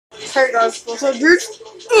Hey guys, what's up, dude?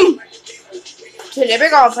 Today we're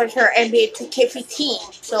gonna play her NBA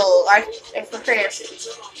 2K15. So, let's prepare.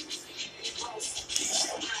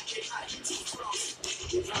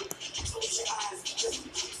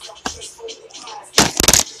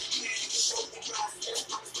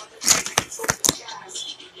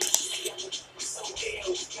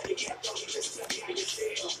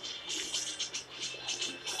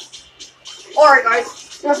 Alright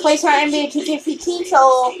guys, we're gonna play some NBA 2K15,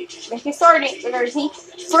 so let's get started. We're gonna see,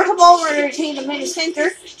 first of all, we're gonna see the mini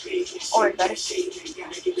center. Alright guys.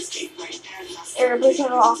 We're gonna play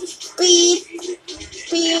some speed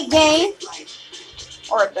game.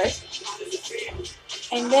 Alright guys.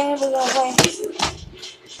 And then we're gonna play.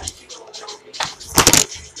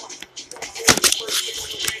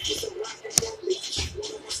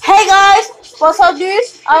 Hey guys, what's up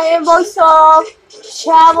dudes? I am voice of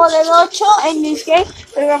Chavo and in this game.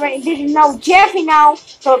 We're gonna be doing now Jeffy now.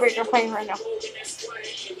 So we're gonna play right now.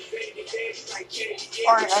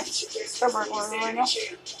 Alright guys. So we're going right now.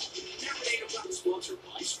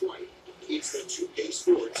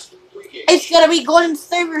 It's gonna be Golden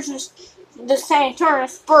State versus the San Antonio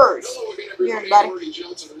Spurs. Here, buddy.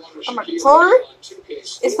 I'm a controller.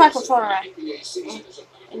 It's my controller, right?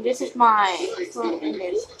 And this is my phone. And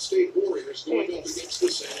this. There it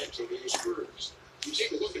is. You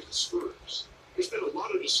take a look at the Spurs. There's been a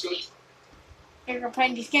lot of discussion. We're gonna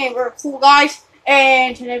play this game. We're cool guys,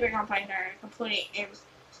 and today we're gonna play our complete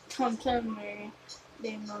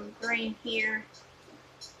then green here.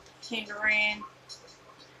 Kangaroo. It's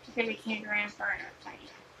gonna be Kangaroo for our time.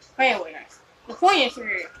 But anyway, guys, the point is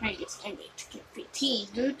we're playing this NBA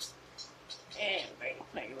 2K15, dudes, and we're gonna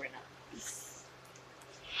play it right now.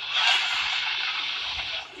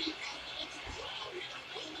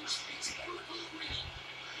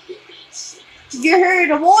 You hear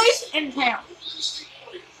the voice in town.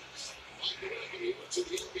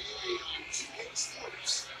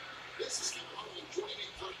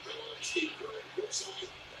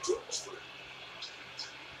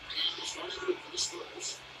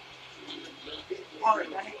 Alright,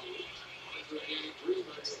 buddy.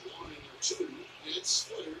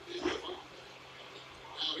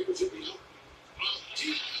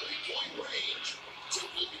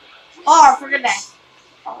 Oh, forget that.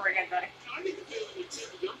 Oh, forget that.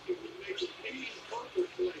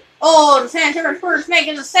 Oh, the San Antonio Spurs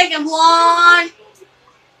making the second one.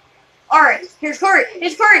 Alright, here's Curry.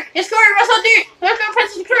 It's Curry. It's Curry. What's up, dude? Let's go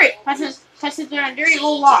pass it to Curry. Pass it to a dirty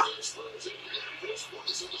little lock.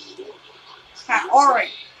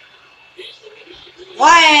 Alright.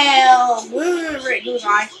 Wow. Very good,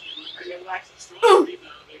 guys. Very good, guys.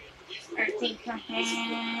 Everything from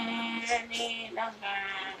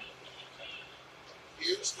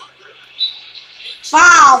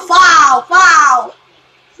Foul! Foul! Foul!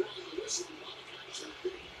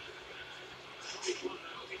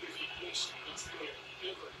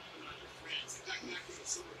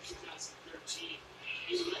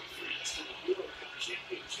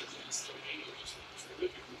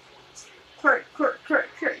 Kurt.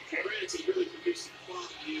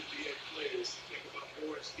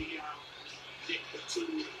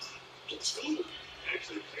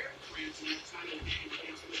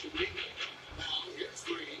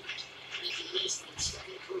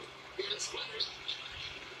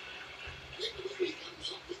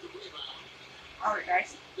 Alright,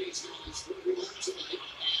 guys.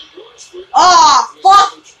 Oh,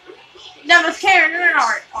 fuck! That was Karen.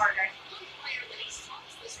 Alright, guys.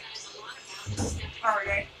 Alright,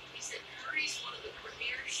 guys.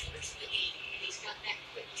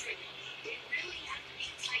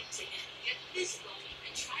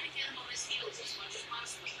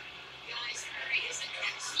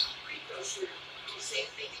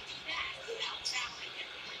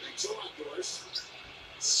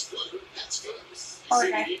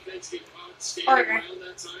 Alright, guys. Alright,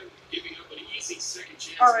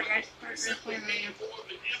 guys. Alright, guys.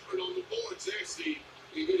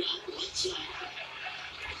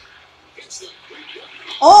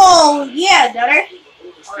 Oh, yeah, Dutter.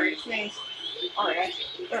 Alright, nice. Alright, guys.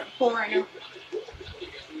 We're cool right now.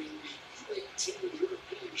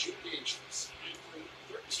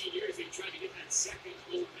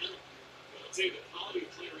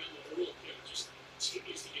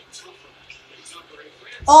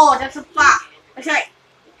 Oh, that's a flop. That's right.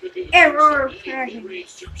 Error.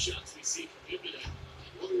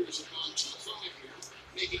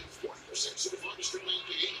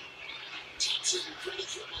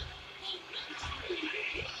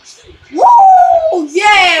 Woo!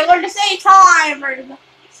 Yeah, we're at the same time.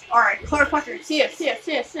 Alright, Clark Puncher. See it.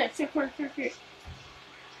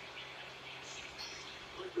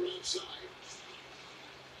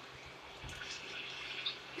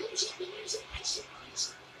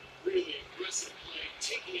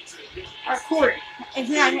 Or Corey. And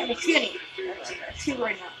then I have a shitty. Shoot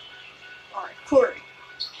right now. Alright, Corey.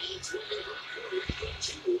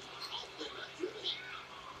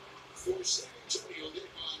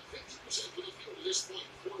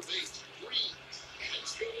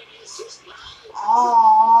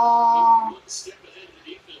 Oh.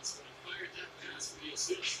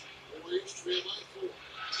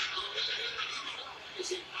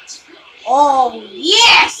 Oh,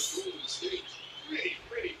 yes!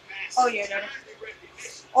 Oh, yeah, daddy.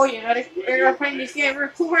 Oh, yeah, daddy. We're playing this game. We're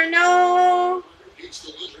cool right now.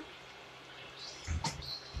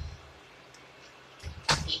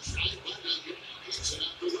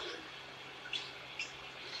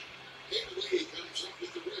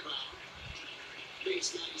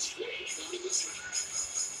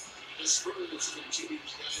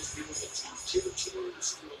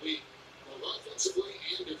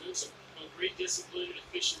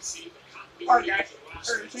 Alright, guys.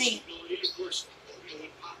 It's me.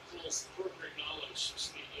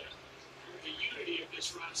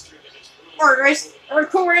 Alright, guys. We're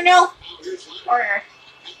cool right now. Alright.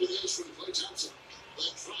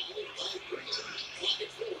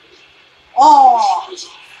 Oh.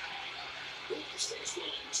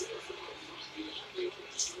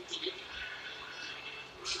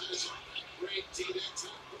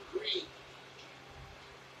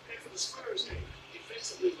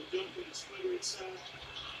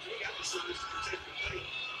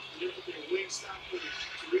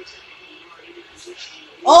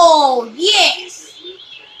 Oh, yes!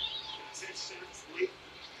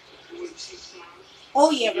 Oh,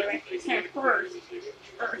 yeah, baby. Here, first.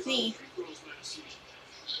 Or see.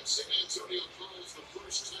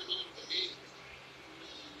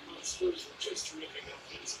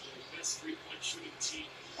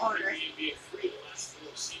 Order.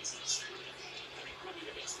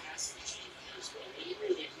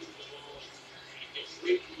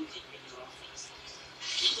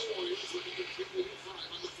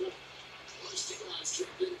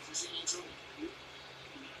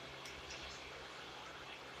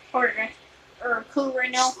 Order, guys. Or cool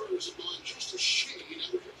right now.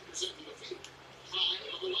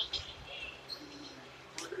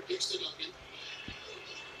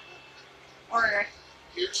 Order.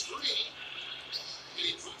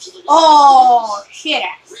 Oh, shit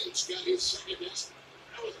ass.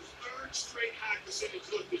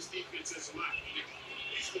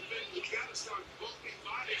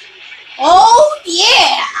 Oh,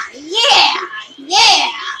 yeah! Yeah!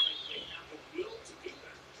 Yeah!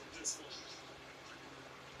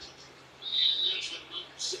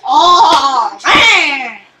 Oh,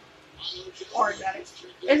 man! Or that is.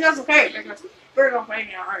 It's just okay because we're gonna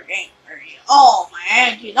play our game. Oh,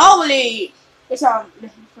 man, you know me! It's full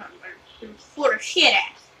of shit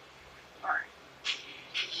ass. Alright.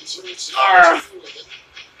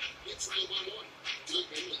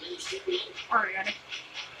 Alright, got it.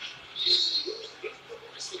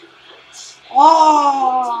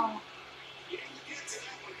 Oh!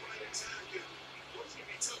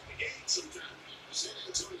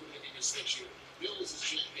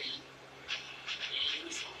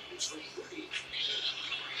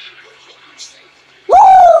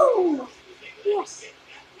 Woo! Yes.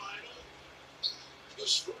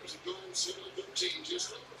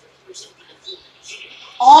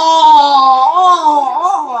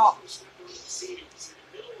 Oh!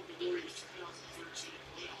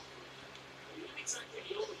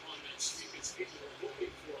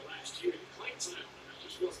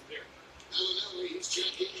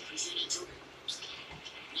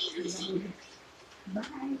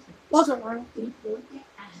 What's up, bro?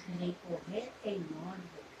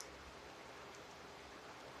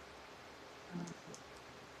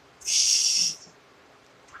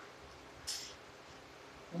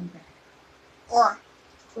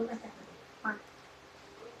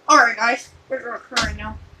 Alright, guys. We're recording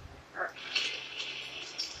now. Alright.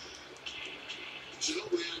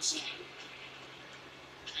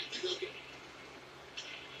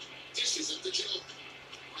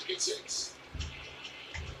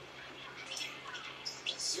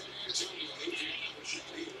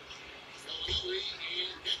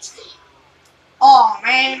 Oh,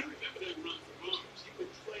 man.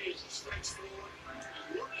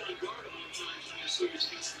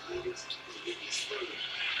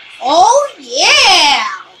 Oh, yeah!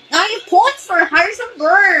 90 points for Harrison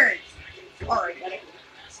Burns. Alright, got it.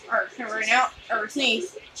 Alright, can we run out? Or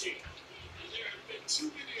sneeze.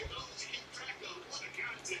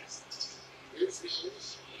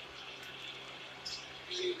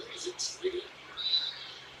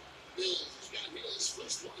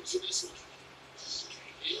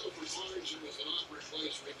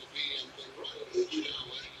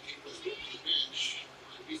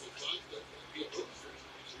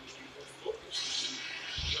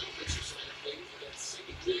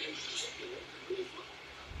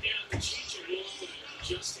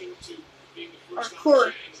 Or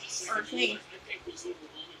court. Or thing.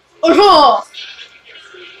 Oh!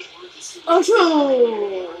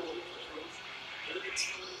 Oh!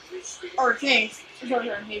 Or things. Or things over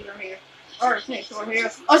here. Or things over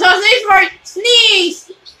here. Oh, so sneeze for it!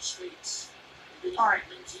 Sneeze! Alright.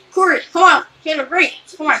 Corey, come on! Get a break!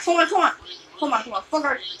 Come on, come on, come on! Come on, come on, fuck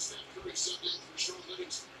her!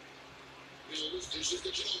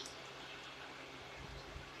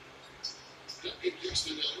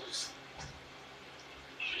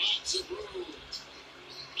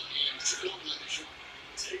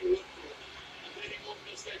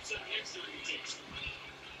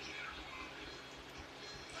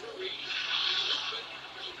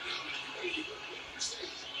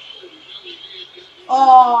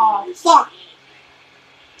 Oh, fuck!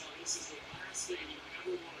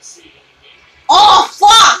 Oh,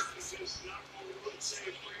 fuck!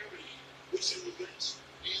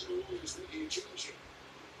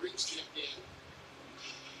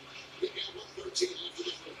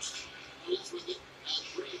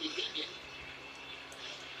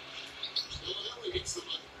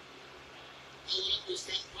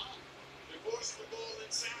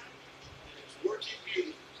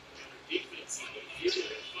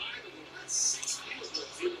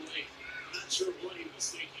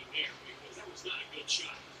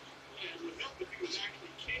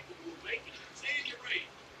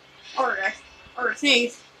 Or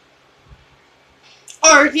things.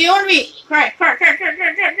 Or do you want me? Cry.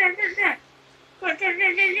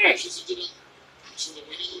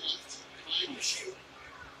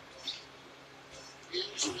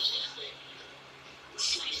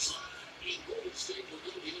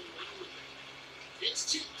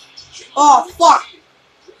 Oh, fuck.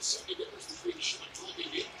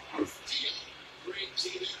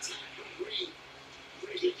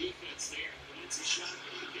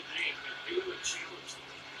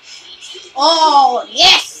 Oh,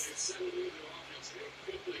 yes.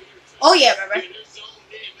 Oh, yeah, baby.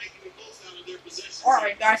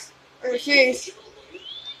 Alright, guys. Cheers.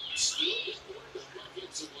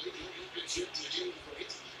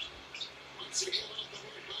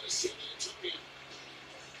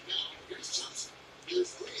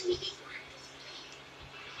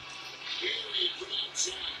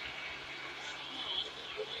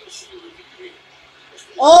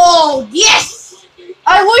 Oh, yes!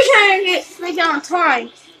 I wish I could make it on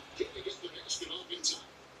time.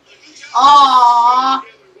 Aww.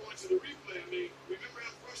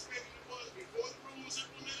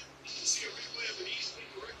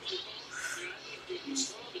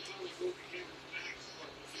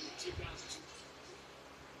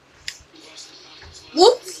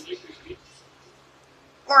 Whoops.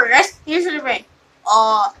 Alright, guys, here's the ring.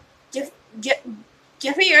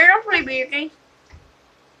 Jeffy, you're not playing video games.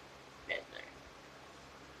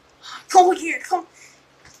 Come here, come.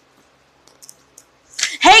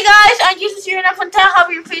 Hey guys, I'm just here enough on time. How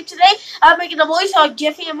are you feeling today? I'm making the voice of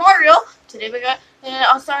Jeffy and Mario. Today we got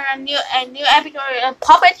I'll start a new epic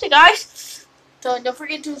puppets, guys. So don't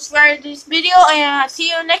forget to subscribe to this video, and see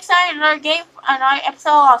you next time in another game, another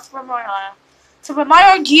episode of Super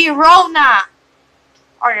Mario Girona.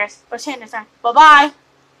 Alright guys, we'll see you next time. Bye bye.